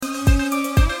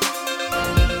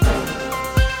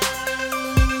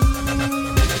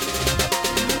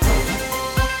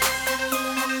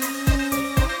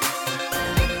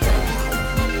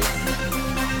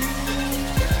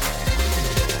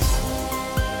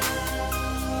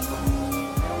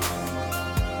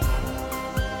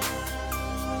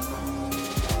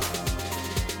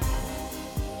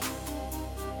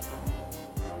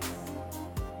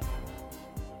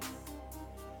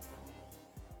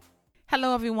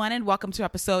Hello, everyone, and welcome to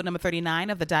episode number 39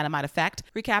 of the Dynamite Effect,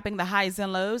 recapping the highs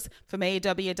and lows from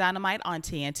AEW Dynamite on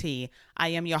TNT. I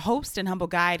am your host and humble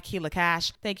guide, Keela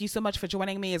Cash. Thank you so much for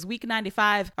joining me as week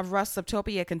 95 of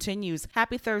Rustopia continues.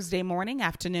 Happy Thursday morning,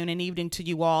 afternoon, and evening to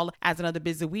you all as another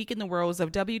busy week in the worlds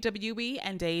of WWE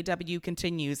and AEW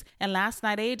continues. And last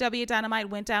night, AEW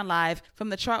Dynamite went down live from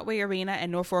the Chartway Arena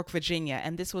in Norfolk, Virginia,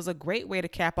 and this was a great way to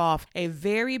cap off a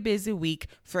very busy week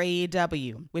for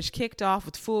AEW, which kicked off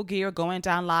with Full Gear going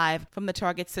down live from the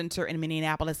Target Center in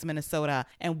Minneapolis, Minnesota.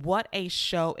 And what a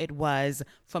show it was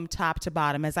from top to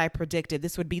bottom. As I predicted,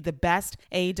 this would be the best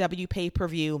AEW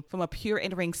pay-per-view from a pure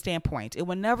in-ring standpoint. It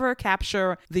would never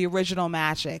capture the original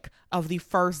magic of the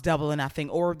first Double or Nothing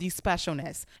or the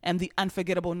specialness and the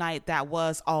unforgettable night that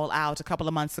was All Out a couple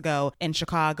of months ago in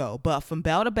Chicago. But from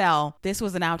bell to bell, this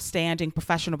was an outstanding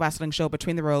professional wrestling show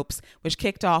between the ropes, which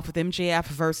kicked off with MJF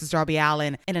versus Darby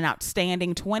Allin in an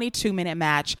outstanding 22-minute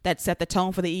match that set the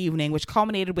tone for the evening, which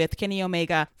culminated with Kenny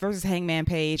Omega versus Hangman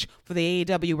Page for the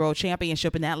AEW World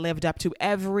Championship, and that lived up to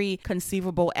every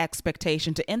conceivable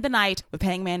expectation to end the night with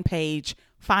Hangman Page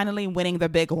finally winning the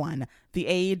big one, the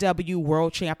AEW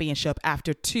World Championship,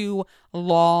 after 2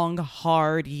 long,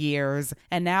 hard years.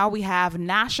 And now we have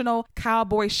National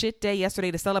Cowboy Shit Day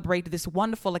yesterday to celebrate this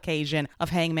wonderful occasion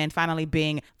of Hangman finally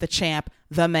being the champ,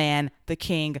 the man, the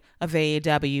king of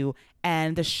AEW.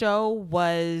 And the show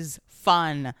was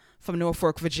fun from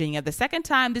Norfolk, Virginia. The second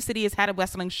time the city has had a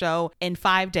wrestling show in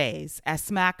 5 days, as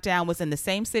SmackDown was in the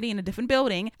same city in a different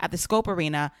building at the Scope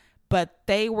Arena, but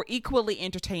they were equally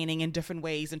entertaining in different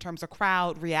ways in terms of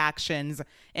crowd reactions,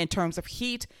 in terms of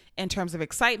heat, in terms of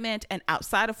excitement. And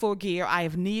outside of Full Gear, I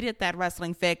have needed that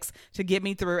wrestling fix to get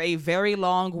me through a very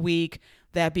long week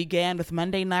that began with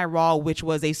Monday Night Raw, which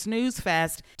was a snooze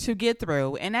fest to get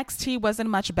through. NXT wasn't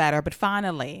much better, but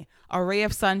finally, a ray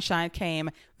of sunshine came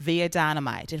via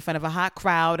Dynamite in front of a hot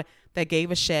crowd that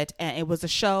gave a shit, and it was a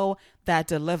show that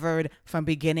delivered from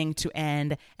beginning to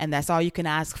end, and that's all you can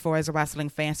ask for as a wrestling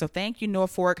fan. So thank you,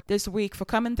 Norfolk, this week for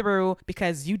coming through,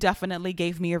 because you definitely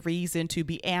gave me a reason to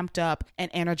be amped up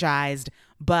and energized.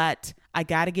 But I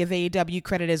got to give AEW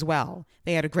credit as well.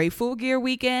 They had a great Full Gear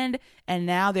weekend, and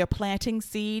now they're planting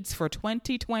seeds for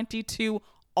 2022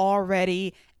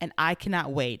 already, and I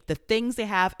cannot wait. The things they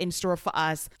have in store for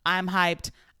us, I'm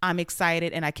hyped, I'm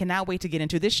excited, and I cannot wait to get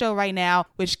into this show right now,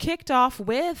 which kicked off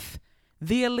with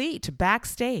The Elite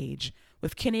backstage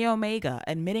with Kenny Omega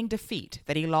admitting defeat,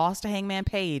 that he lost to Hangman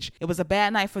Page. It was a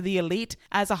bad night for The Elite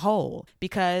as a whole,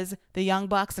 because the Young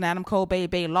Bucks and Adam Cole Bay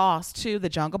lost to the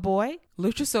Jungle Boy,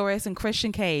 Luchasaurus, and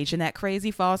Christian Cage in that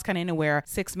crazy Falls Count Anywhere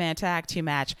 6-man tag team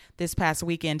match this past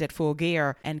weekend at Full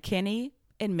Gear. And Kenny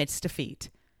admits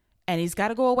defeat. And he's got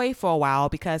to go away for a while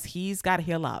because he's got to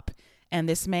heal up. And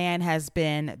this man has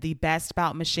been the best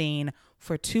bout machine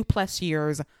for 2+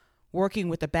 years, working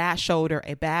with a bad shoulder,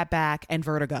 a bad back, and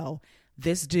vertigo.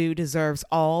 This dude deserves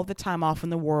all the time off in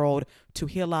the world to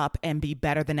heal up and be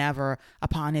better than ever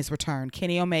upon his return.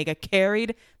 Kenny Omega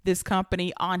carried this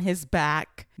company on his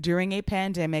back during a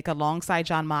pandemic alongside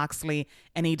Jon Moxley,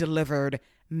 and he delivered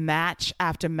match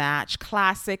after match,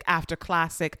 classic after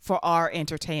classic for our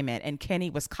entertainment. And Kenny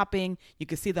was cupping. You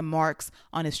could see the marks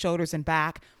on his shoulders and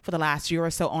back for the last year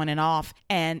or so on and off.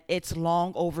 And it's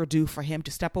long overdue for him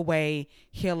to step away,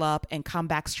 heal up, and come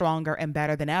back stronger and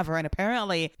better than ever. And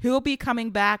apparently he'll be coming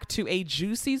back to a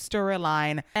juicy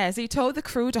storyline, as he told the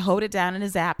crew to hold it down in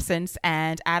his absence.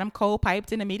 And Adam Cole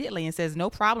piped in immediately and says, "No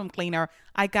problem, cleaner.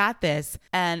 I got this."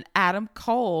 And Adam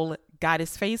Cole got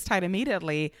his face tight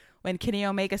immediately when Kenny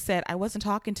Omega said, "I wasn't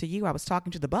talking to you, I was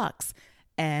talking to the Bucks."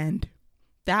 And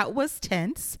that was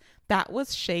tense. That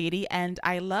was shady. And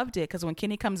I loved it, because when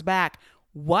Kenny comes back,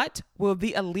 what will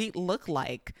the Elite look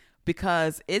like?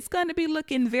 Because it's going to be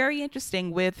looking very interesting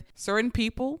with certain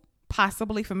people,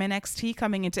 possibly from NXT,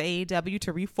 coming into AEW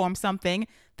to reform something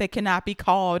that cannot be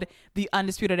called the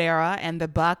Undisputed Era, and the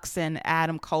Bucks and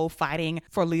Adam Cole fighting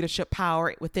for leadership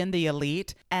power within the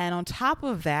Elite. And on top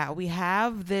of that, we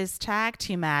have this tag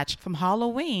team match from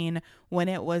Halloween when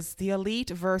it was the Elite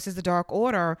versus the Dark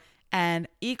Order. And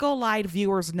eagle-eyed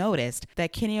viewers noticed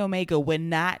that Kenny Omega would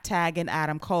not tag in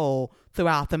Adam Cole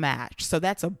throughout the match. So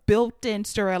that's a built-in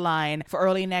storyline for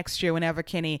early next year whenever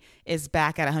Kenny is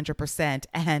back at 100%.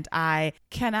 And I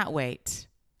cannot wait.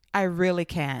 I really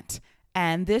can't.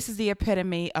 And this is the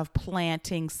epitome of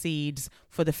planting seeds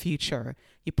for the future.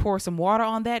 You pour some water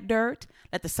on that dirt,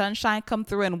 let the sunshine come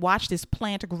through, and watch this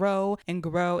plant grow and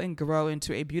grow and grow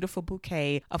into a beautiful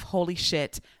bouquet of holy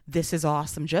shit. This is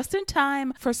awesome. Just in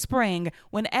time for spring,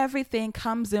 when everything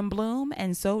comes in bloom,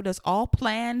 and so does all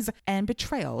plans and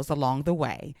betrayals along the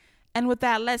way. And with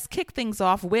that, let's kick things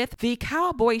off with the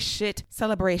cowboy shit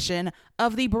celebration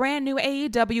of the brand new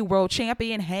AEW World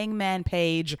Champion Hangman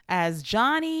Page as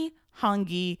Johnny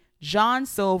Hungy John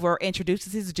Silver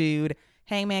introduces his dude.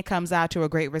 Hangman comes out to a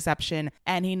great reception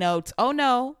and he notes, "Oh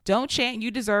no, don't chant,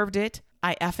 you deserved it.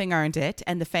 I effing earned it."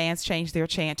 And the fans changed their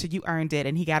chant to "you earned it,"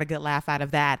 and he got a good laugh out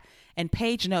of that. And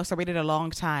Page notes, "I waited a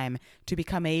long time to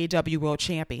become AEW World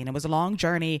Champion. It was a long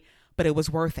journey, but it was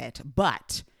worth it.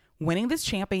 But winning this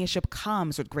championship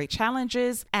comes with great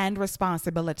challenges and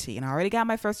responsibility. And I already got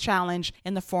my first challenge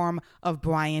in the form of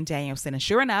Bryan Danielson." And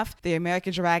sure enough, the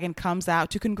American Dragon comes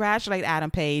out to congratulate Adam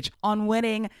Page on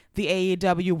winning the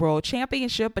AEW World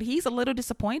Championship, but he's a little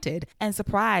disappointed and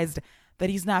surprised that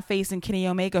he's not facing Kenny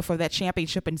Omega for that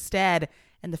championship instead.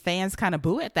 And the fans kind of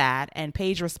boo at that. And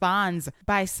Page responds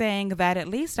by saying that at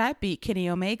least I beat Kenny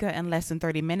Omega in less than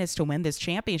 30 minutes to win this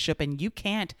championship. And you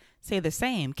can't say the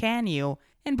same, can you?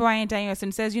 And Bryan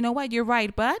Danielson says, "You know what? You're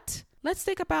right. But let's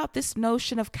think about this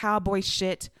notion of cowboy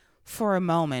shit for a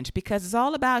moment, because it's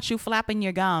all about you flapping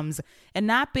your gums and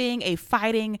not being a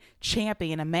fighting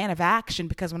champion, a man of action.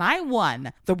 Because when I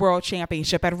won the world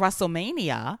championship at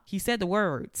WrestleMania," he said the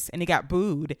words and he got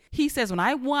booed. He says, "When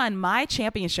I won my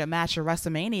championship match at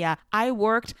WrestleMania, I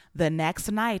worked the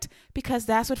next night because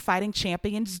that's what fighting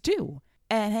champions do."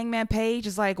 And Hangman Page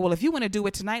is like, "Well, if you want to do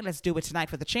it tonight, let's do it tonight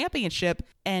for the championship."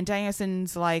 And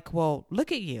Danielson's like, "Well,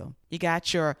 look at you. You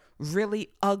got your really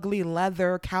ugly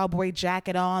leather cowboy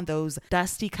jacket on, those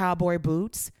dusty cowboy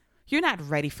boots. You're not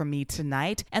ready for me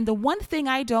tonight. And the one thing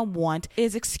I don't want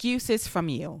is excuses from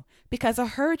you. Because I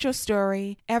heard your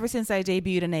story ever since I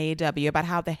debuted in AEW about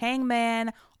how the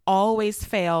Hangman always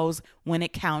fails when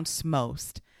it counts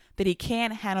most. That he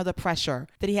can't handle the pressure,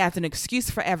 that he has an excuse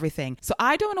for everything. So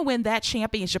I don't want to win that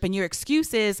championship and your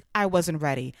excuse is I wasn't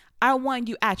ready. I want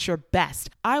you at your best.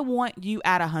 I want you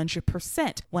at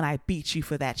 100% when I beat you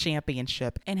for that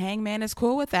championship." And Hangman is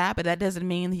cool with that, but that doesn't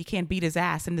mean he can't beat his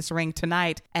ass in this ring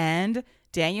tonight. And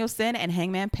Danielson and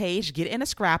Hangman Page get in a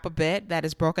scrap a bit that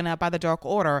is broken up by the Dark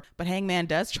Order, but Hangman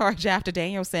does charge after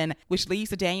Danielson, which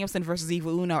leads to Danielson versus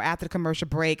Evil Uno after the commercial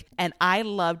break, and I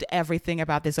loved everything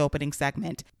about this opening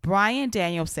segment. Bryan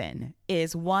Danielson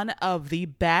is one of the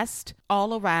best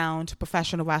all-around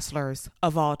professional wrestlers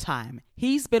of all time.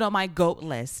 He's been on my GOAT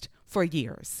list for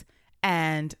years,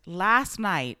 and last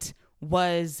night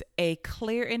was a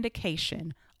clear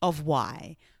indication of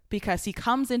why. Because he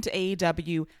comes into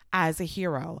AEW as a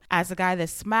hero, as a guy that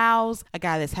smiles, a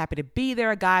guy that's happy to be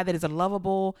there, a guy that is a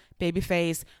lovable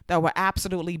babyface that will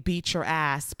absolutely beat your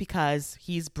ass because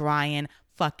he's Bryan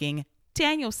fucking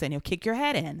Danielson. He'll kick your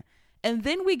head in. And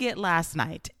then we get last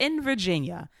night in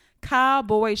Virginia,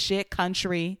 cowboy shit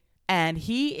country, and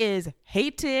he is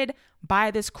hated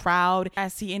by this crowd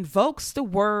as he invokes the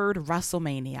word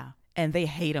WrestleMania. And they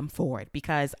hate him for it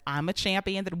because I'm a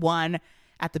champion that won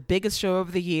at the biggest show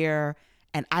of the year,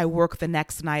 and I work the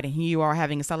next night, and here you are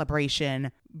having a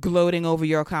celebration, gloating over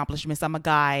your accomplishments. I'm a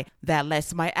guy that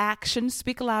lets my actions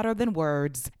speak louder than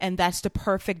words, and that's the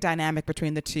perfect dynamic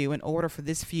between the two in order for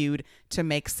this feud to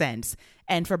make sense.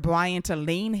 And for Bryan to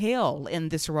lean heel in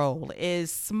this role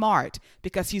is smart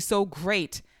because he's so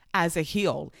great as a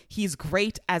heel. He's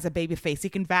great as a babyface. He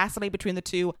can vacillate between the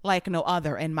two like no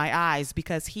other in my eyes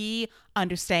because he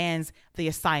understands the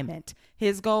assignment.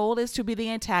 His goal is to be the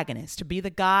antagonist, to be the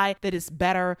guy that is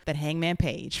better than Hangman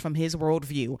Page from his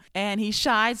worldview. And he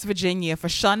shides Virginia for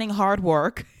shunning hard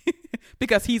work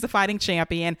because he's a fighting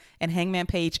champion and Hangman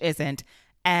Page isn't.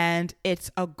 And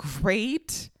it's a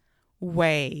great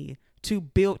way to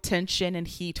build tension and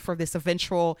heat for this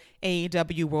eventual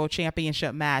AEW World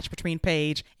Championship match between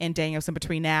Page and Danielson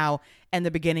between now and the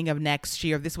beginning of next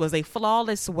year. This was a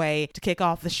flawless way to kick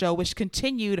off the show, which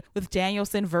continued with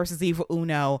Danielson versus Evil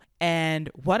Uno.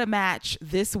 And what a match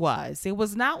this was. It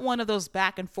was not one of those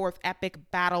back and forth epic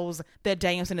battles that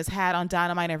Danielson has had on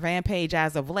Dynamite and Rampage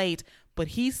as of late, but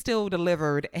he still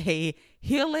delivered a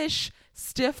heelish,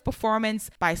 stiff performance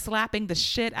by slapping the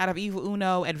shit out of Evil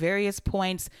Uno at various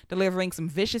points, delivering some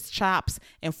vicious chops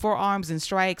and forearms and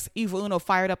strikes. Evil Uno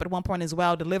fired up at one point as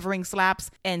well, delivering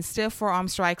slaps and stiff forearm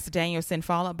strikes to Danielson,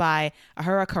 followed by a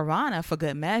hurricanrana for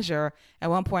good measure. At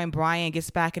one point, Bryan gets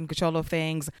back in control of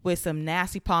things with some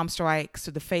nasty palm strikes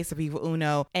to the face of Evil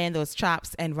Uno and those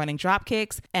chops and running drop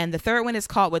kicks. And the third one is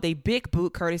caught with a big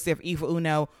boot courtesy of Evil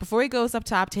Uno before he goes up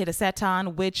top to hit a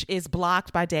senton, which is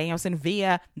blocked by Danielson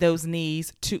via those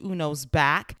knees to Uno's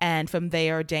back. And from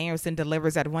there, Danielson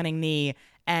delivers that running knee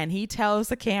and he tells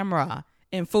the camera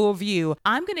in full view.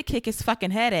 I'm going to kick his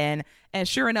fucking head in. And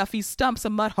sure enough, he stumps a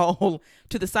mud hole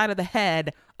to the side of the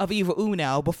head of Evil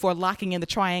Uno before locking in the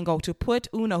triangle to put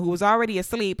Uno, who was already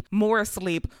asleep, more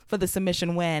asleep for the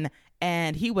submission win.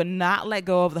 And he would not let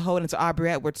go of the hold until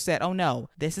Aubrey Edwards said, oh no,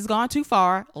 this has gone too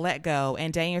far, let go.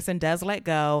 And Danielson does let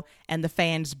go, and the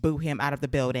fans boo him out of the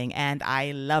building. And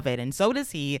I love it. And so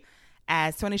does he,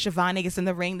 as Tony Schiavone gets in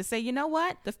the ring to say, you know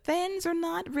what? The fans are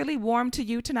not really warm to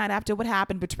you tonight after what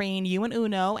happened between you and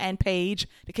Uno and Paige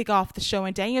to kick off the show.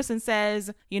 And Danielson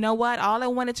says, you know what? All I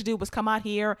wanted to do was come out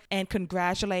here and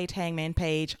congratulate Hangman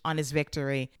Page on his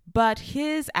victory. But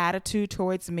his attitude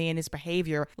towards me and his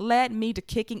behavior led me to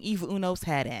kicking Evil Uno's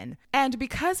head in. And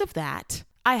because of that,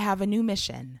 I have a new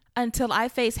mission. Until I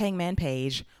face Hangman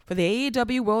Page for the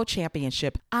AEW World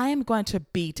Championship, I am going to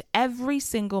beat every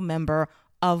single member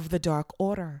of the Dark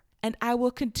Order. And I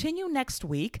will continue next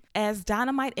week as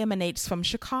Dynamite emanates from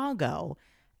Chicago.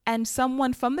 And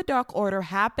someone from the Dark Order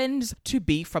happens to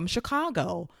be from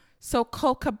Chicago. So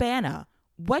Colt Cabana,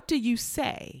 what do you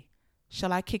say?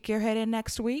 Shall I kick your head in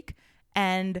next week?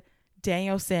 And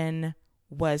Danielson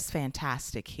was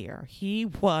fantastic here. He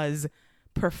was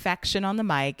perfection on the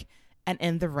mic and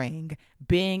in the ring,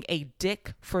 being a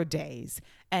dick for days.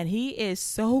 And he is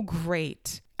so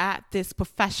great at this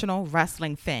professional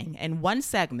wrestling thing. In one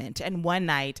segment and one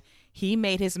night, he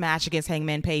made his match against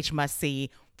Hangman Page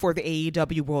must-see for the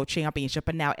AEW World Championship.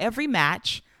 And now every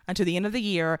match until the end of the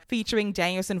year featuring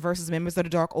Danielson versus members of the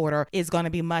Dark Order is going to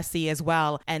be must-see as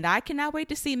well. And I cannot wait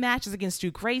to see matches against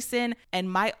Stu Grayson.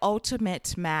 And my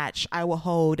ultimate match I will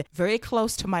hold very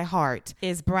close to my heart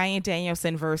is Bryan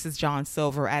Danielson versus John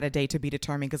Silver at a date to be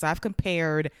determined, because I've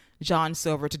compared John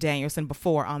Silver to Danielson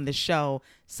before on this show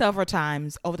several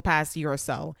times over the past year or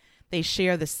so. They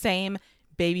share the same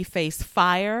babyface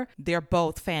fire. They're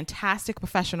both fantastic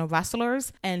professional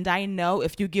wrestlers, and I know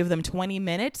if you give them 20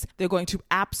 minutes, they're going to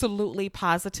absolutely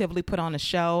positively put on a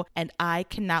show, and I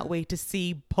cannot wait to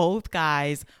see both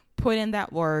guys put in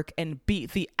that work and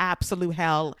beat the absolute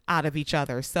hell out of each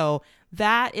other. So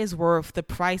that is worth the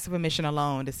price of admission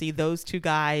alone, to see those two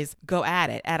guys go at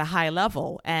it at a high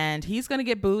level. And he's going to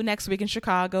get booed next week in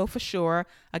Chicago for sure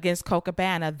against Colt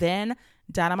Cabana. Then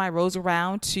Dynamite rolls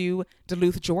around to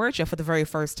Duluth, Georgia for the very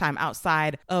first time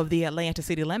outside of the Atlanta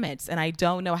city limits. And I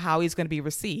don't know how he's going to be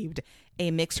received.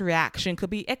 A mixed reaction could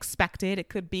be expected. It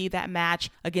could be that match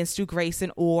against Stu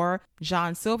Grayson or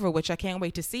John Silver, which I can't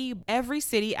wait to see. Every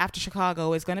city after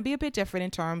Chicago is going to be a bit different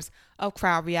in terms of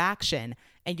crowd reaction.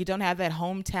 And you don't have that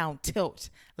hometown tilt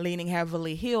leaning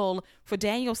heavily heel for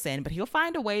Danielson, but he'll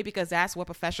find a way, because that's what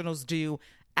professionals do.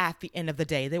 At the end of the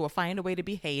day, they will find a way to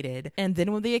be hated. And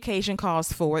then when the occasion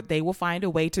calls for it, they will find a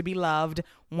way to be loved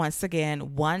once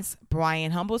again, once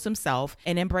Bryan humbles himself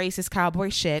and embraces cowboy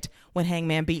shit when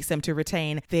Hangman beats him to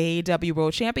retain the AEW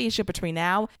World Championship between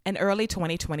now and early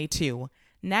 2022.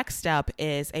 Next up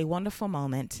is a wonderful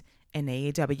moment in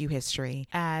AEW history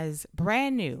as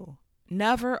brand new,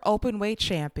 never open weight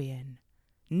champion,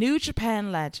 New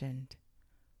Japan legend,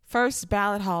 first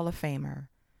ballot Hall of Famer,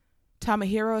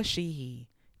 Tomohiro Ishii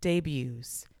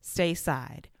debuts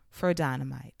stateside for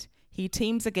Dynamite. He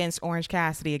teams against Orange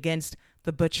Cassidy, against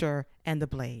the Butcher and the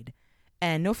Blade.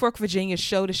 And Norfolk, Virginia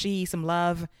showed Ishii some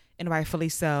love, and rightfully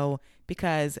so,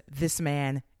 because this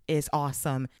man is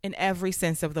awesome in every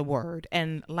sense of the word.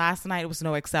 And last night was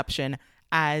no exception,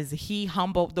 as he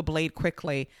humbled the Blade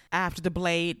quickly after the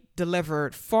Blade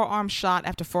delivered forearm shot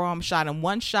after forearm shot. And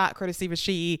one shot, courtesy of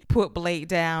Ishii, put Blade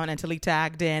down until he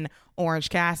tagged in Orange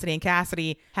Cassidy. And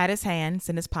Cassidy had his hands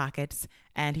in his pockets,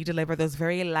 and he delivered those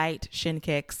very light shin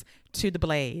kicks to the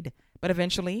Blade. But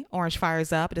eventually, Orange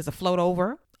fires up. It is a float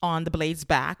over on the Blade's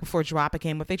back before dropping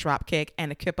him with a drop kick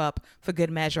and a kip up for good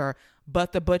measure.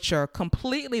 But the Butcher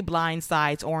completely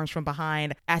blindsides Orange from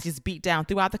behind as he's beat down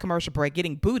throughout the commercial break,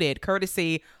 getting booted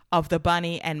courtesy of the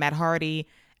Bunny and Matt Hardy.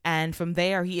 And from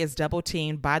there, he is double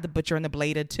teamed by the Butcher and the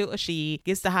Blade until Ishii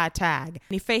gets the hot tag. And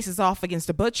he faces off against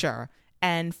the Butcher.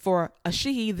 And for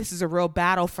Ishii, this is a real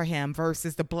battle for him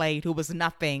versus the Blade, who was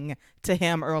nothing to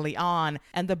him early on.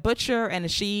 And the Butcher and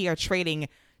Ishii are trading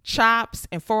chops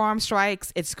and forearm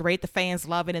strikes. It's great. The fans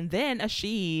love it. And then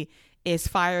Ishii is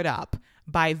fired up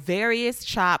by various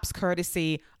chops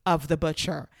courtesy of the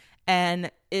Butcher.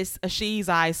 And it's Ishii's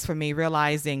eyes for me,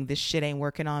 realizing this shit ain't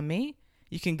working on me.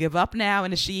 You can give up now.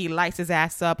 And Ishii lights his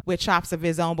ass up with chops of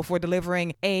his own before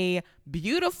delivering a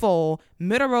beautiful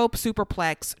middle rope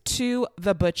superplex to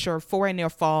the Butcher for a near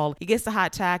fall. He gets the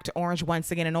hot tag to Orange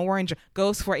once again, and Orange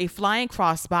goes for a flying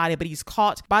crossbody, but he's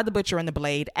caught by the Butcher and the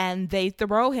Blade, and they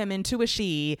throw him into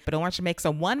Ishii. But Orange makes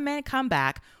a one-man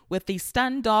comeback with the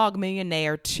Stun Dog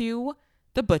Millionaire to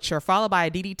the Butcher, followed by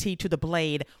a DDT to the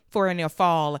Blade for a near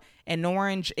fall. And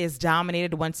Orange is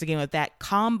dominated once again with that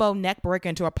combo neck breaker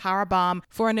into a powerbomb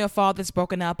for a near fall that's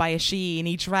broken up by Ishii. And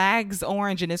he drags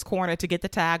Orange in his corner to get the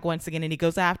tag once again. And he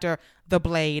goes after the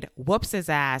Blade, whoops his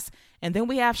ass. And then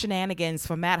we have shenanigans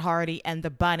for Matt Hardy and the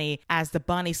Bunny as the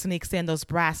Bunny sneaks in those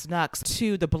brass knucks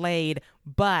to the Blade.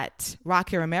 But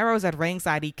Rocky Romero's at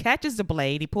ringside. He catches the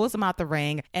Blade. He pulls him out the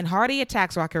ring. And Hardy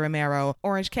attacks Rocky Romero.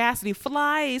 Orange Cassidy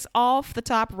flies off the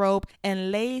top rope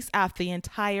and lays out the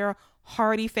entire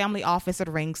Hardy family office at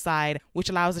ringside, which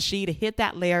allows Ishii to hit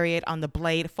that lariat on the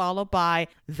Blade, followed by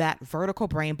that vertical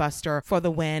brainbuster for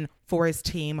the win for his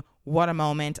team. What a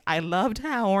moment. I loved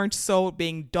how Orange sold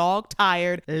being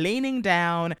dog-tired, leaning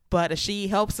down, but Ishii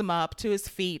helps him up to his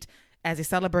feet as he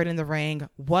celebrated in the ring.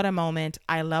 What a moment.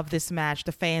 I love this match.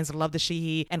 The fans love the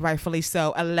Ishii, and rightfully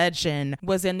so. A legend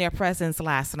was in their presence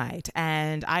last night,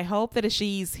 and I hope that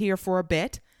Ishii's here for a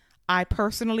bit. I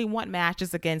personally want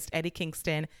matches against Eddie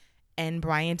Kingston and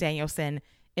Bryan Danielson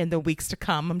in the weeks to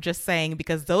come. I'm just saying,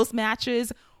 because those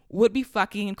matches would be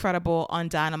fucking incredible on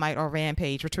Dynamite or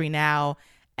Rampage between now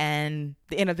and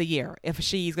the end of the year, if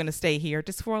she's going to stay here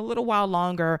just for a little while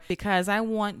longer, because I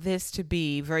want this to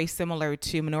be very similar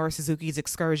to Minoru Suzuki's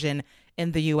excursion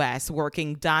in the U.S.,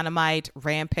 working Dynamite,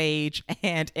 Rampage,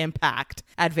 and Impact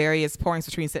at various points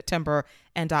between September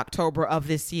and October of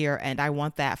this year. And I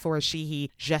want that for Ishii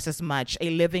just as much. A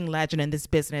living legend in this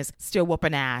business, still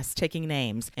whooping ass, taking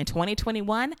names in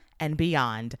 2021 and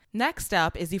beyond. Next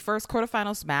up is the first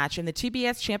quarterfinals match in the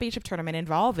TBS Championship Tournament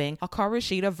involving Hikaru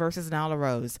Shida versus Nyla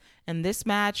Rose. And this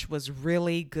match was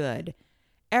really good.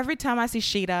 Every time I see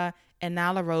Shida and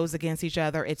Nyla Rose against each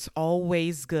other, it's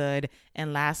always good.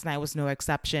 And last night was no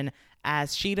exception,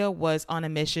 as Shida was on a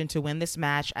mission to win this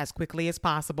match as quickly as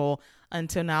possible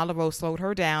until Nyla Rose slowed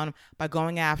her down by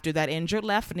going after that injured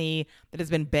left knee that has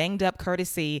been banged up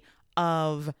courtesy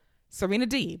of Serena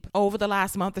Deeb over the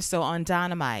last month or so on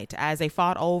Dynamite, as they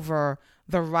fought over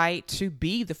the right to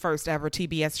be the first ever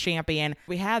TBS champion.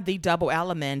 We had the double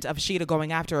element of Shida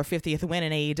going after her 50th win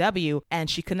in AEW, and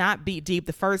she could not beat Deeb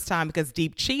the first time because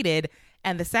Deeb cheated.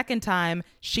 And the second time,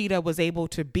 Shida was able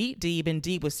to beat Deeb, and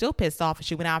Deeb was still pissed off, and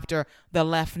she went after the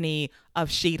left knee of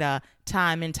Shida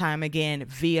time and time again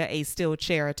via a steel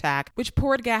chair attack, which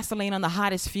poured gasoline on the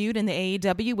hottest feud in the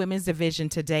AEW women's division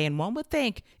today. And one would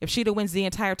think if Shida wins the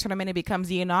entire tournament and becomes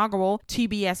the inaugural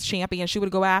TBS champion, she would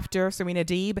go after Serena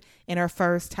Deeb in her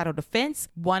first title defense.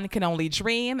 One can only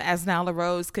dream, as Nyla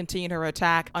Rose continued her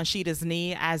attack on Shida's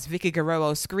knee as Vicky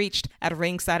Guerrero screeched at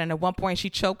ringside, and at one point she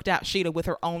choked out Shida with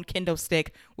her own kendo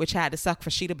stick, which had to suck for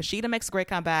Shida. But Shida makes a great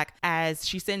comeback as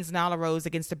she sends Nyla Rose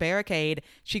against a barricade.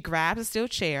 She grabs a steel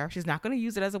chair. She's not going to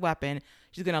use it as a weapon.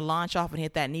 She's going to launch off and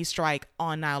hit that knee strike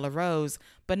on Nyla Rose.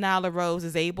 But Nyla Rose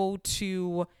is able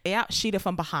to lay out Shida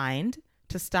from behind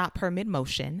to stop her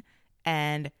mid-motion.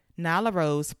 And Nyla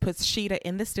Rose puts Shida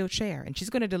in the steel chair. And she's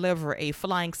going to deliver a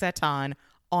flying senton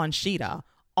on Shida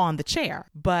on the chair.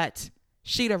 But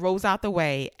Shida rolls out the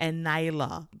way and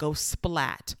Nyla goes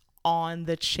splat on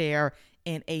the chair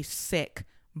in a sick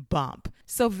bump.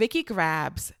 So Vicky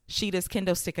grabs Shida's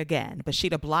kendo stick again, but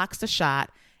Shida blocks the shot,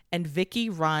 and Vicky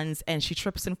runs and she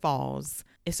trips and falls.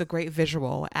 It's a great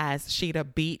visual as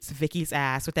Shida beats Vicky's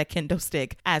ass with that kendo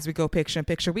stick. As we go picture in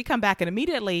picture, we come back and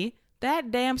immediately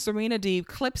that damn Serena Deeb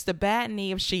clips the bad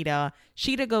knee of Shida.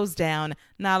 Shida goes down.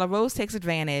 Nyla Rose takes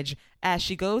advantage as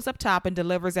she goes up top and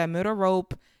delivers a middle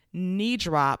rope knee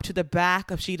drop to the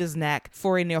back of Shida's neck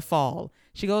for a near fall.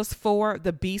 She goes for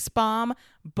the beast bomb,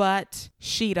 but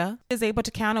Shida is able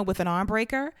to counter with an arm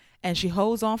breaker, and she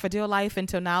holds on for dear life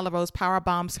until Nyla Rose power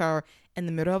bombs her in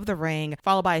the middle of the ring,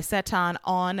 followed by a senton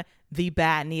on the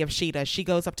bad knee of Shida. She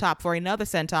goes up top for another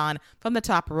senton from the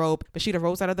top rope, but Shida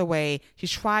rolls out of the way. She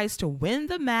tries to win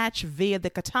the match via the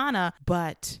katana,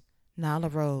 but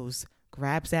Nyla Rose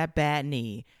grabs that bad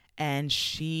knee, and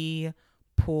she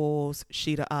pulls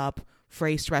Shida up for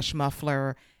a stretch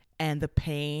muffler, and the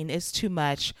pain is too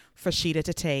much for Shida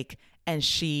to take, and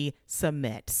she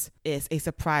submits. It's a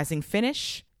surprising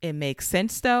finish. It makes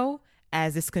sense, though,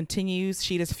 as this continues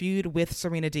Shida's feud with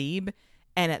Serena Deeb.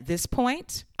 And at this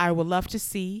point, I would love to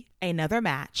see another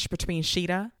match between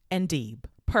Shida and Deeb,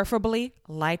 preferably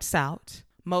lights out,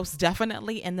 most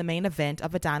definitely in the main event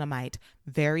of a Dynamite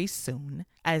very soon,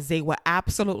 as they will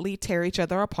absolutely tear each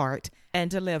other apart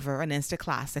and deliver an instant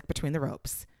classic between the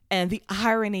ropes. And the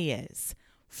irony is,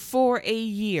 for a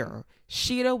year,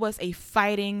 Shida was a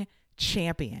fighting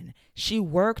champion. She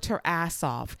worked her ass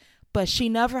off, but she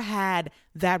never had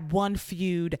that one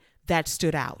feud that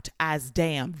stood out as,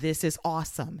 damn, this is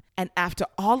awesome. And after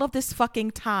all of this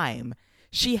fucking time,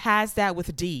 she has that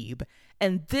with Deeb.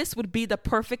 And this would be the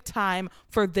perfect time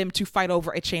for them to fight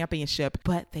over a championship,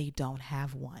 but they don't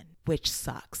have one, which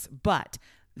sucks. But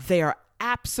they are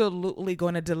absolutely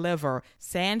going to deliver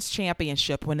sans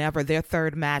championship whenever their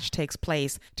third match takes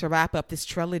place to wrap up this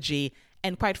trilogy.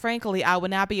 And quite frankly, I would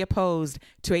not be opposed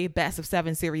to a best of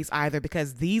 7 series either,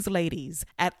 because these ladies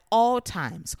at all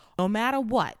times, no matter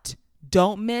what,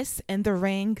 don't miss in the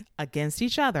ring against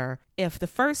each other if the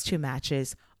first 2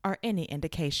 matches are any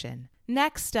indication.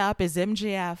 Next up is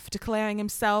MJF declaring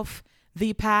himself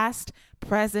the past,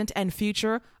 present, and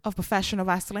future of professional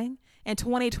wrestling. In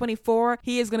 2024,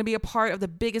 he is going to be a part of the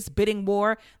biggest bidding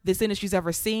war this industry's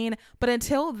ever seen. But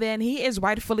until then, he is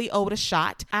rightfully owed a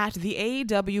shot at the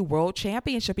AEW World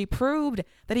Championship. He proved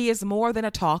that he is more than a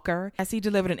talker as he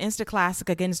delivered an instant classic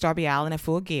against Darby Allin at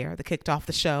Full Gear that kicked off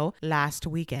the show last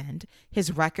weekend.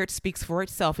 His record speaks for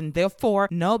itself, and therefore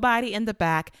nobody in the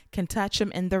back can touch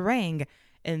him in the ring.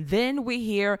 And then we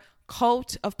hear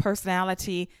cult of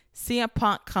personality. CM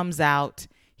Punk comes out.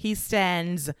 He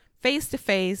stands face to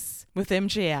face with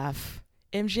MJF.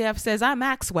 MJF says, "I'm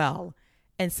Maxwell."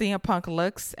 And CM Punk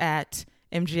looks at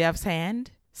MJF's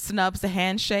hand, snubs the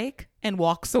handshake, and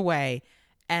walks away.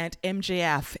 And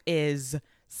MJF is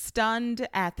stunned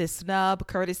at this snub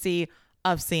courtesy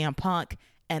of CM Punk.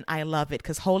 And I love it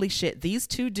because holy shit, these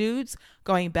 2 dudes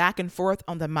going back and forth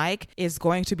on the mic is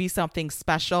going to be something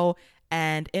special.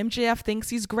 And MJF thinks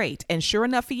he's great. And sure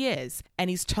enough, he is. And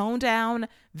he's toned down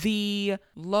the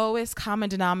lowest common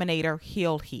denominator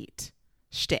heel heat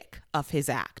shtick of his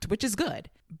act, which is good.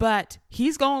 But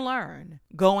he's going to learn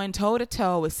going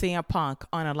toe-to-toe with CM Punk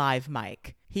on a live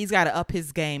mic. He's got to up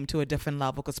his game to a different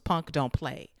level because Punk don't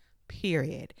play.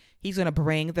 Period. He's going to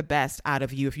bring the best out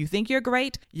of you. If you think you're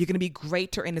great, you're going to be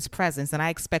greater in his presence. And I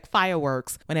expect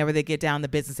fireworks whenever they get down to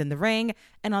business in the ring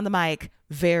and on the mic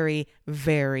very,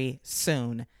 very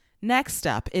soon. Next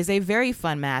up is a very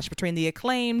fun match between the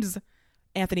Acclaimed,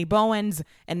 Anthony Bowens,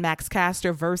 and Max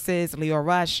Caster versus Leo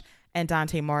Rush and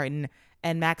Dante Martin.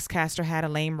 And Max Caster had a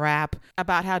lame rap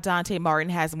about how Dante Martin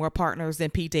has more partners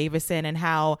than Pete Davidson and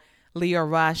how Leo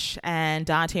Rush and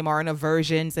Dante Martin are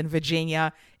virgins in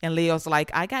Virginia. And Leo's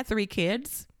like, I got 3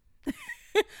 kids.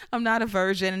 I'm not a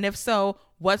virgin. And if so,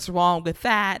 what's wrong with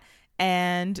that?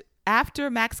 And after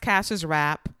Max Caster's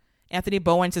rap, Anthony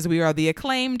Bowen says we are the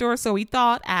Acclaimed, or so he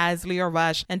thought, as Leo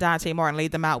Rush and Dante Martin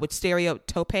laid them out with stereo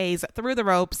topes through the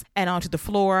ropes and onto the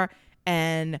floor.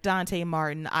 And Dante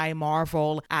Martin, I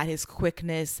marvel at his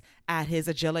quickness, at his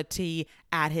agility,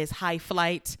 at his high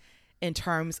flight in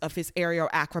terms of his aerial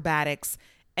acrobatics.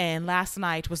 And last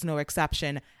night was no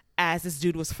exception, as this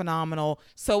dude was phenomenal.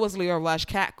 So was Leo Rush,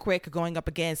 cat quick going up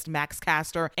against Max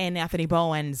Caster and Anthony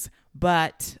Bowens.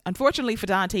 But unfortunately for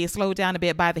Dante, he slowed down a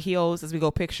bit by the heels as we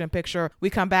go picture in picture. We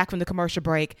come back from the commercial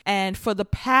break. And for the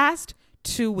past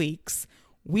 2 weeks,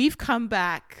 we've come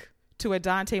back to a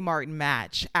Dante Martin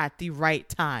match at the right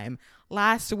time.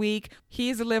 Last week,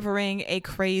 he's delivering a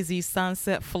crazy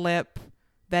sunset flip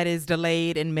that is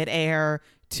delayed in midair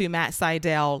to Matt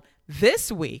Sydal.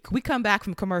 This week, we come back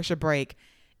from commercial break,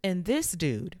 and this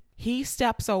dude, he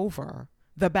steps over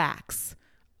the backs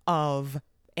of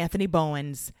Anthony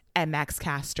Bowens and Max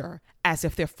Caster as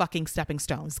if they're fucking stepping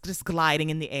stones, just gliding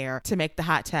in the air to make the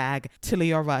hot tag to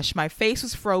Leo Rush. My face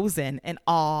was frozen in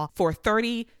awe for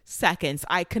 30 seconds.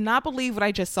 I could not believe what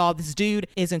I just saw. This dude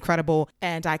is incredible,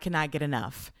 and I cannot get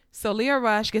enough. So Leo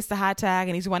Rush gets the hot tag,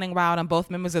 and he's running wild on both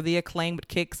members of the Acclaim with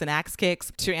kicks and axe kicks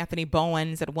to Anthony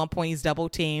Bowens. At one point, he's double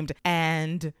teamed,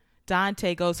 and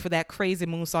Dante goes for that crazy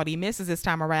moonsault. He misses this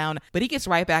time around, but he gets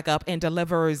right back up and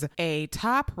delivers a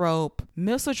top rope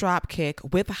missile drop kick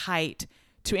with height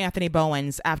to Anthony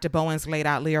Bowens after Bowens laid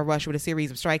out Leo Rush with a series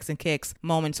of strikes and kicks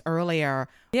moments earlier.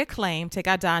 The Acclaim take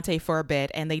out Dante for a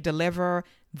bit, and they deliver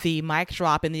the mic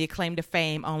drop in the Acclaim to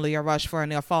Fame on Leo Rush for a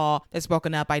near fall that's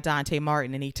broken up by Dante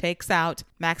Martin. And he takes out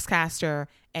Max Caster,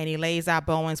 and he lays out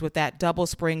Bowens with that double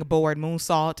springboard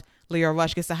moonsault. Leo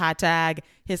Rush gets a hot tag,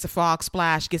 hits a frog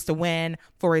splash, gets the win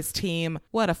for his team.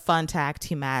 What a fun tag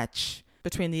team match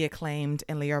between the Acclaimed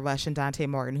and Leo Rush and Dante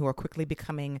Martin, who are quickly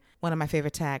becoming one of my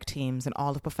favorite tag teams in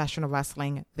all of professional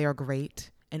wrestling. They're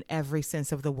great in every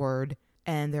sense of the word,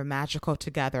 and they're magical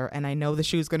together. And I know the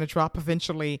shoe's going to drop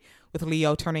eventually with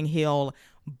Leo turning heel,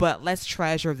 but let's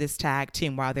treasure this tag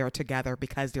team while they're together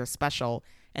because they're special.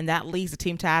 And that leaves the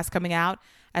Team Taz coming out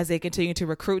as they continue to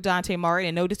recruit Dante Martin.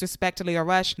 And no disrespect to Leo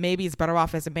Rush, maybe he's better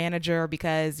off as a manager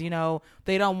because, you know,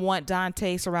 they don't want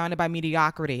Dante surrounded by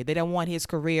mediocrity. They don't want his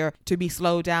career to be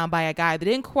slowed down by a guy that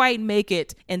didn't quite make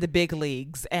it in the big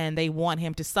leagues. And they want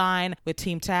him to sign with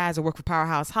Team Taz or work for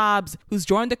Powerhouse Hobbs, who's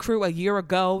joined the crew a year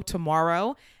ago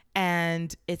tomorrow.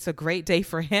 and it's a great day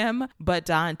for him, but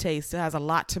Dante still has a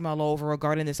lot to mull over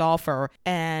regarding this offer,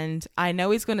 and I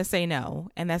know he's going to say no,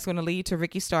 and that's going to lead to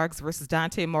Ricky Starks versus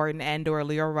Dante Martin and or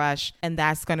Leo Rush, and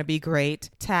that's going to be great.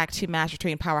 Tag team match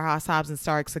between Powerhouse Hobbs and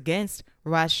Starks against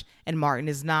Rush and Martin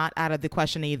is not out of the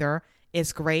question either.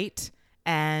 It's great,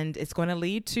 and it's going to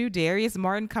lead to Darius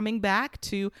Martin coming back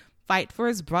to fight for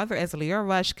his brother as Leo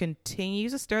Rush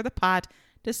continues to stir the pot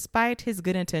despite his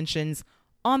good intentions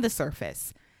on the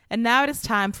surface. And now it is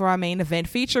time for our main event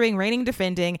featuring reigning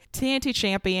defending TNT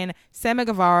champion Sammy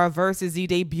Guevara versus the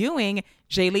debuting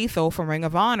Jay Lethal from Ring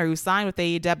of Honor, who signed with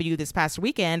AEW this past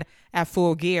weekend at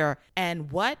Full Gear.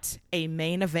 And what a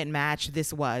main event match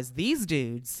this was. These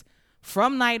dudes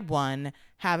from night one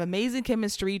have amazing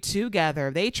chemistry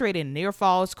together. They traded near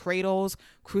falls, cradles,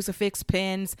 crucifix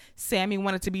pins. Sammy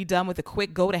wanted to be done with a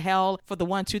quick go to hell for the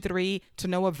 1, 2, 3 to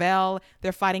no avail.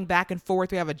 They're fighting back and forth.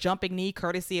 We have a jumping knee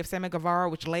courtesy of Sammy Guevara,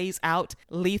 which lays out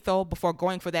Lethal before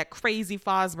going for that crazy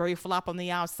Fosbury flop on the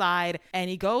outside. And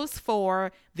he goes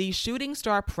for the shooting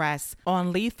star press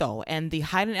on Lethal. And the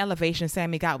height and elevation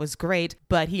Sammy got was great,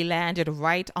 but he landed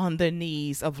right on the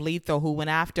knees of Lethal, who went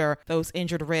after those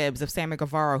injured ribs of Sammy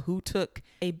Guevara, who took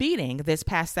a beating this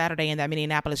past Saturday in that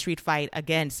Minneapolis street fight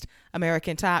against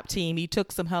American Top Team. He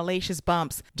took some hellacious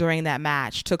bumps during that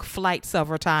match, took flight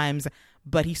several times,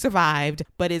 but he survived,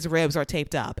 but his ribs are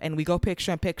taped up. And we go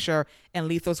picture in picture, and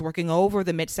Lethal's working over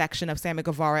the midsection of Sammy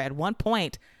Guevara. At one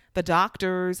point, the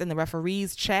doctors and the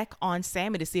referees check on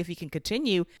Sammy to see if he can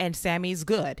continue, and Sammy's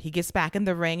good. He gets back in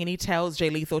the ring and he tells Jay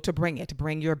Lethal to bring it.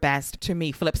 Bring your best to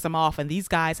me. Flips him off, and these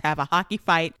guys have a hockey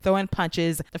fight, throwing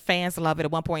punches. The fans love it.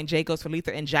 At one point, Jay goes for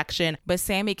lethal injection, but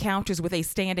Sammy counters with a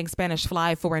standing Spanish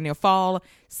fly for a near fall.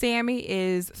 Sammy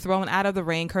is thrown out of the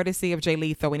ring courtesy of Jay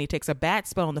Lethal when he takes a bad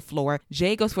spell on the floor.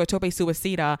 Jay goes for a tope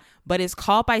suicida, but is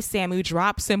caught by Sammy, who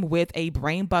drops him with a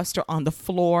brain buster on the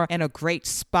floor and a great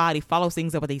spot. He follows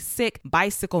things up with a sick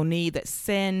bicycle knee that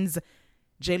sends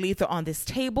Jay Lethal on this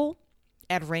table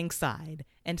at ringside.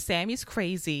 And Sammy's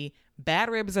crazy, bad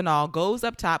ribs and all, goes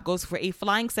up top, goes for a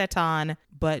flying senton,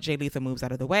 but Jay Lethal moves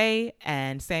out of the way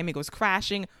and Sammy goes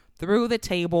crashing through the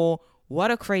table. What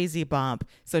a crazy bump.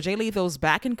 So Jay Lethal's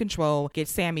back in control,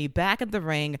 gets Sammy back in the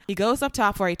ring. He goes up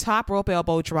top for a top rope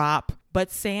elbow drop,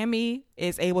 but Sammy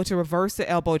is able to reverse the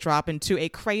elbow drop into a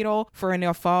cradle for a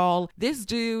near fall. This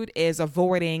dude is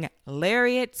avoiding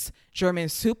lariats, German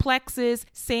suplexes.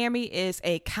 Sammy is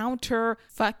a counter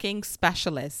fucking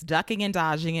specialist, ducking and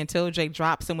dodging until Jay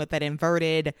drops him with that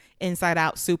inverted inside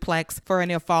out suplex for a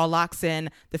near fall, locks in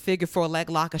the figure 4 leg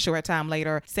lock. A short time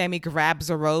later, Sammy grabs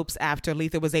the ropes after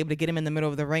Lethal was able to get him in the middle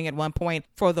of the ring at one point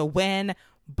for the win.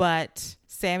 But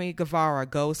Sammy Guevara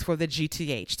goes for the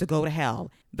GTH, to go to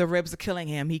hell. The ribs are killing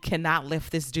him. He cannot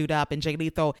lift this dude up, and Jay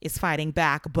Lethal is fighting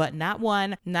back, but not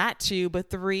 1, not 2, but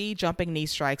 3 jumping knee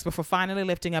strikes before finally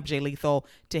lifting up Jay Lethal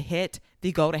to hit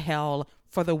the go to hell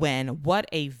for the win. What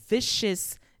a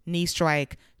vicious knee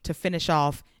strike to finish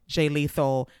off Jay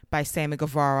Lethal by Sammy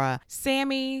Guevara.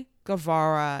 Sammy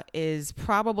Guevara is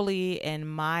probably in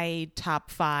my top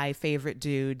 5 favorite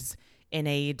dudes in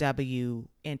AEW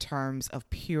in terms of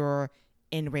pure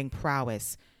in-ring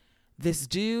prowess. This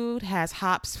dude has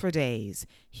hops for days.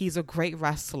 He's a great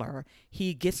wrestler.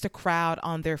 He gets the crowd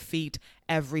on their feet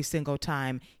every single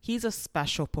time. He's a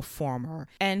special performer.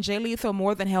 And Jay Lethal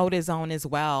more than held his own as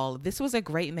well. This was a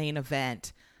great main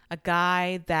event. A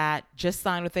guy that just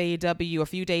signed with AEW a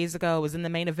few days ago was in the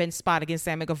main event spot against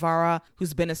Sammy Guevara,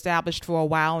 who's been established for a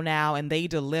while now, and they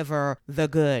deliver the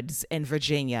goods in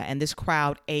Virginia, and this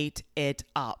crowd ate it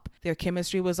up. Their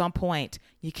chemistry was on point.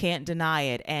 You can't deny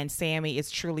it, and Sammy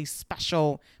is truly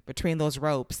special between those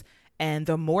ropes, and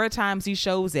the more times he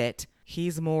shows it,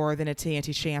 he's more than a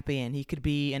TNT champion. He could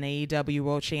be an AEW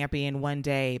World Champion one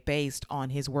day based on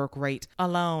his work rate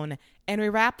alone. And we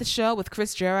wrap the show with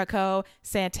Chris Jericho,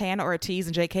 Santana Ortiz,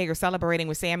 and Jake Hager celebrating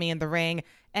with Sammy in the ring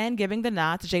and giving the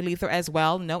nod to Jay Lethal as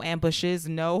well. No ambushes,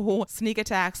 no sneak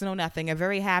attacks, no nothing. A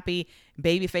very happy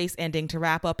babyface ending to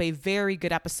wrap up a very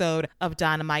good episode of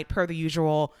Dynamite per the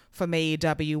usual from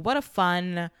AEW. What a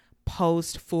fun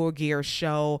post Full Gear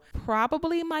show.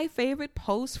 Probably my favorite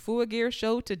post Full Gear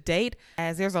show to date,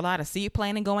 as there's a lot of seed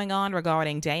planning going on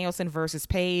regarding Danielson versus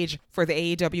Page for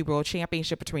the AEW World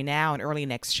Championship between now and early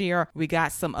next year. We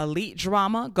got some elite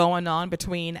drama going on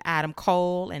between Adam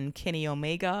Cole and Kenny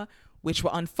Omega, which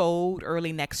will unfold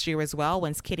early next year as well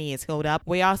once Kenny is healed up.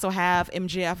 We also have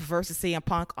MJF versus CM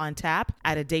Punk on tap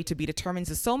at a date to be determined.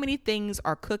 So many things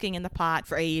are cooking in the pot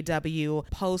for AEW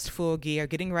post Full Gear,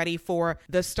 getting ready for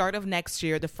the start of next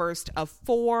year. The first of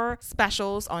 4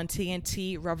 specials on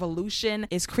TNT. Revolution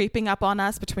is creeping up on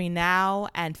us between now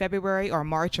and February or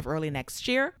March of early next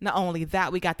year. Not only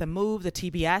that, we got the move, the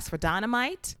TBS for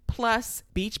Dynamite, plus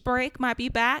Beach Break might be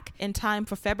back in time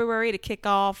for February to kick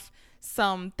off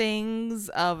some things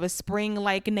of a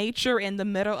spring-like nature in the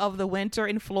middle of the winter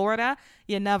in Florida.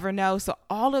 You never know. So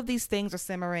all of these things are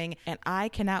simmering, and I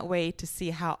cannot wait to see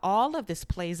how all of this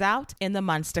plays out in the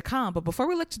months to come. But before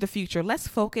we look to the future, let's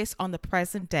focus on the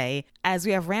present day as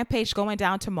we have Rampage going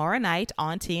down tomorrow night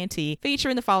on TNT,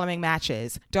 featuring the following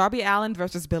matches. Darby Allin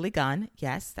versus Billy Gunn.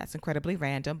 Yes, that's incredibly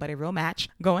random, but a real match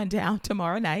going down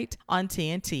tomorrow night on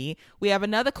TNT. We have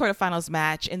another quarterfinals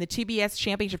match in the TBS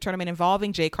Championship Tournament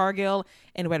involving Jay Cargill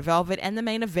and Red Velvet, and the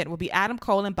main event will be Adam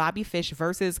Cole and Bobby Fish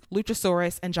versus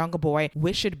Luchasaurus and Jungle Boy,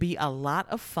 which should be a lot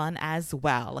of fun as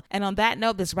well. And on that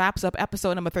note, this wraps up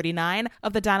episode number 39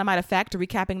 of the Dynamite Effect,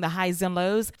 recapping the highs and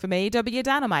lows from AEW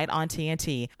Dynamite on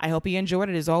TNT. I hope you enjoyed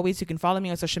it. As always, you can follow me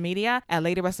on social media at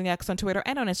Lady Wrestling X on Twitter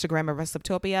and on Instagram at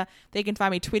WrestleTopia. They can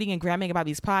find me tweeting and gramming about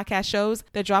these podcast shows.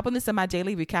 They're dropping this in my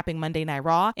daily, recapping Monday Night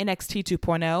Raw, NXT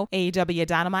 2.0, AEW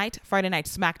Dynamite, Friday Night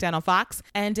SmackDown on Fox,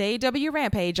 and AEW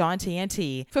Rampage on TNT.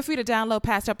 Feel free to download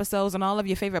past episodes on all of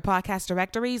your favorite podcast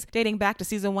directories dating back to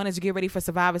season 1 as you get ready for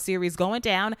Survivor Series going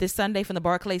down this Sunday from the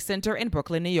Barclays Center in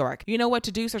Brooklyn, New York. You know what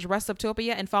to do. Search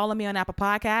WrestleTopia and follow me on Apple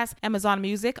Podcasts, Amazon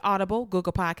Music, Audible,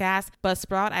 Google Podcasts,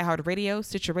 Buzzsprout, iHeartRadio,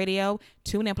 Stitcher Radio,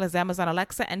 TuneIn plus Amazon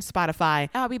Alexa, and Spotify.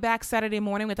 I'll be back Saturday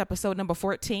morning with episode number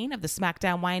 14 of the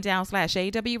SmackDown Wind Down /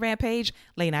 AEW Rampage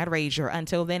Late Night Rager.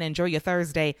 Until then, enjoy your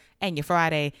Thursday and your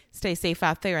Friday. Stay safe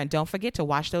out there and don't forget to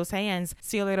wash those hands.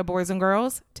 See you later, boys and girls.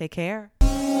 Take care.